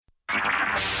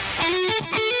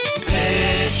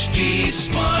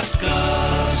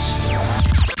Smartcast.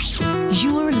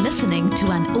 You're listening to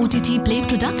an OTT Play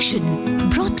production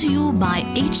brought to you by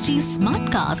HT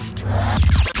Smartcast.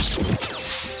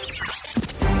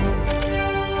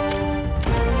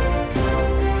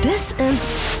 This is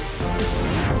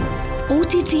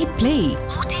OTT Play.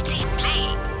 OTT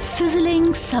Play.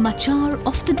 Sizzling Samachar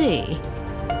of the Day.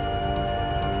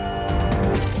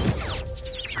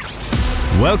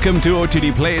 Welcome to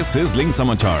OTT Play Sizzling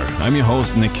Samachar. I'm your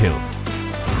host Nikhil.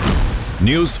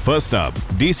 News first up.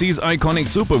 DC's iconic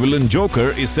supervillain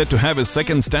Joker is set to have his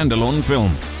second standalone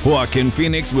film. Joaquin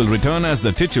Phoenix will return as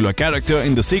the titular character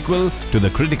in the sequel to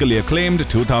the critically acclaimed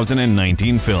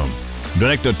 2019 film.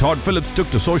 Director Todd Phillips took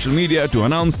to social media to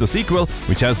announce the sequel,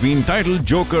 which has been titled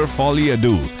Joker Folly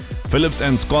Ado. Phillips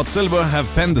and Scott Silver have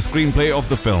penned the screenplay of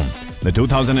the film. The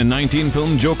 2019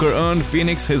 film Joker earned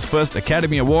Phoenix his first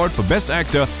Academy Award for Best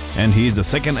Actor, and he is the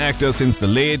second actor since the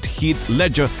late Heath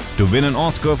Ledger to win an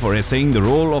Oscar for essaying the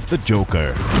role of the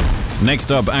Joker.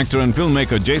 Next up, actor and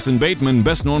filmmaker Jason Bateman,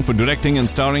 best known for directing and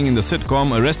starring in the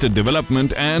sitcom Arrested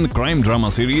Development and crime drama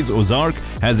series Ozark,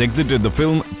 has exited the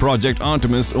film Project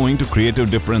Artemis owing to creative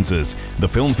differences. The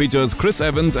film features Chris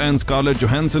Evans and Scarlett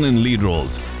Johansson in lead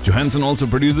roles. Johansson also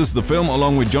produces the film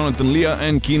along with Jonathan Leah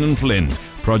and Keenan Flynn.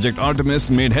 Project Artemis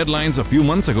made headlines a few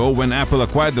months ago when Apple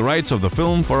acquired the rights of the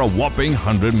film for a whopping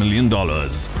 $100 million.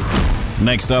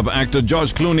 Next up, actor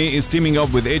George Clooney is teaming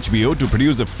up with HBO to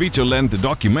produce a feature-length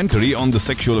documentary on the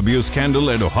sexual abuse scandal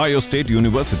at Ohio State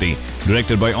University.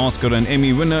 Directed by Oscar and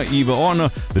Emmy winner Eva Horner,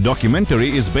 the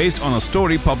documentary is based on a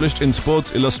story published in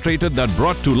Sports Illustrated that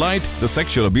brought to light the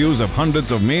sexual abuse of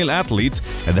hundreds of male athletes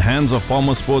at the hands of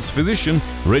former sports physician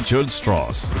Richard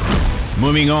Strauss.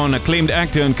 Moving on, acclaimed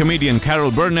actor and comedian Carol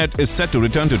Burnett is set to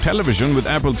return to television with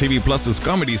Apple TV Plus's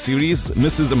comedy series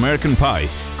Mrs. American Pie.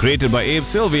 Created by Abe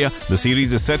Sylvia, the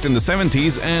series is set in the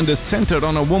 70s and is centered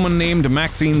on a woman named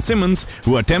Maxine Simmons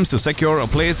who attempts to secure a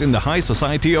place in the high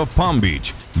society of Palm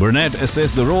Beach. Burnett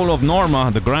assessed the role of Norma,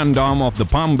 the grand dame of the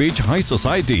Palm Beach high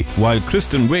society, while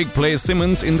Kristen Wiig plays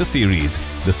Simmons in the series.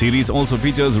 The series also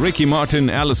features Ricky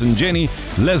Martin, Allison Janney,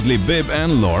 Leslie Bibb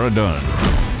and Laura Dern.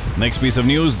 Next piece of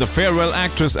news, the farewell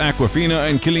actress Awkwafina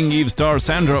and Killing Eve star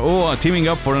Sandra Oh are teaming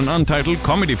up for an untitled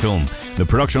comedy film. The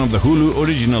production of the Hulu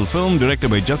original film, directed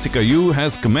by Jessica Yu,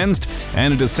 has commenced,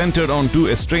 and it is centered on two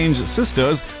estranged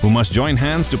sisters who must join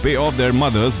hands to pay off their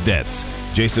mother's debts.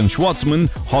 Jason Schwartzman,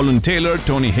 Holland Taylor,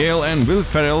 Tony Hale and Will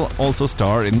Ferrell also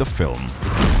star in the film.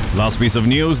 Last piece of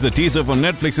news, the teaser for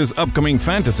Netflix's upcoming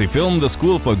fantasy film, The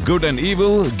School for Good and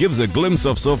Evil, gives a glimpse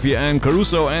of Sophia Ann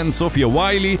Caruso and Sophia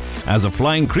Wiley as a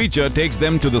flying creature takes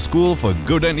them to the School for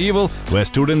Good and Evil, where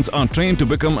students are trained to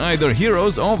become either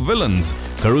heroes or villains.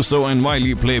 Caruso and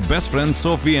Wiley play best friends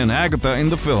Sophie and Agatha in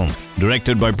the film.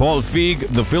 Directed by Paul Feig,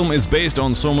 the film is based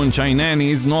on Soman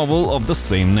Chainani's novel of the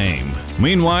same name.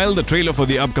 Meanwhile, the trailer for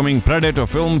the upcoming Predator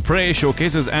film Prey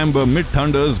showcases Amber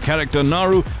Midthunder's character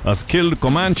Naru, a skilled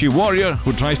Comanche warrior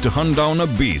who tries to hunt down a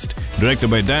beast.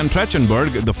 Directed by Dan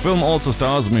Trachtenberg, the film also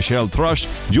stars Michelle Thrush,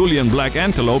 Julian Black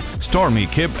Antelope, Stormy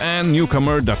Kipp and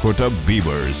newcomer Dakota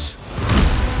Beavers.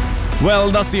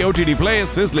 Well, that's the OTT Play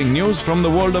sizzling news from the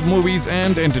world of movies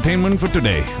and entertainment for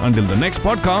today. Until the next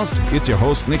podcast, it's your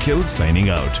host Nikhil signing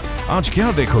out. Aaj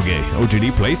kya dekhoge?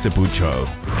 OTT Play se poocho.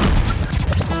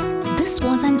 This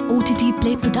was an OTT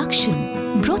Play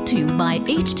production brought to you by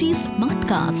HT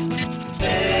Smartcast.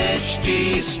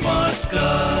 HT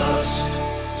Smartcast.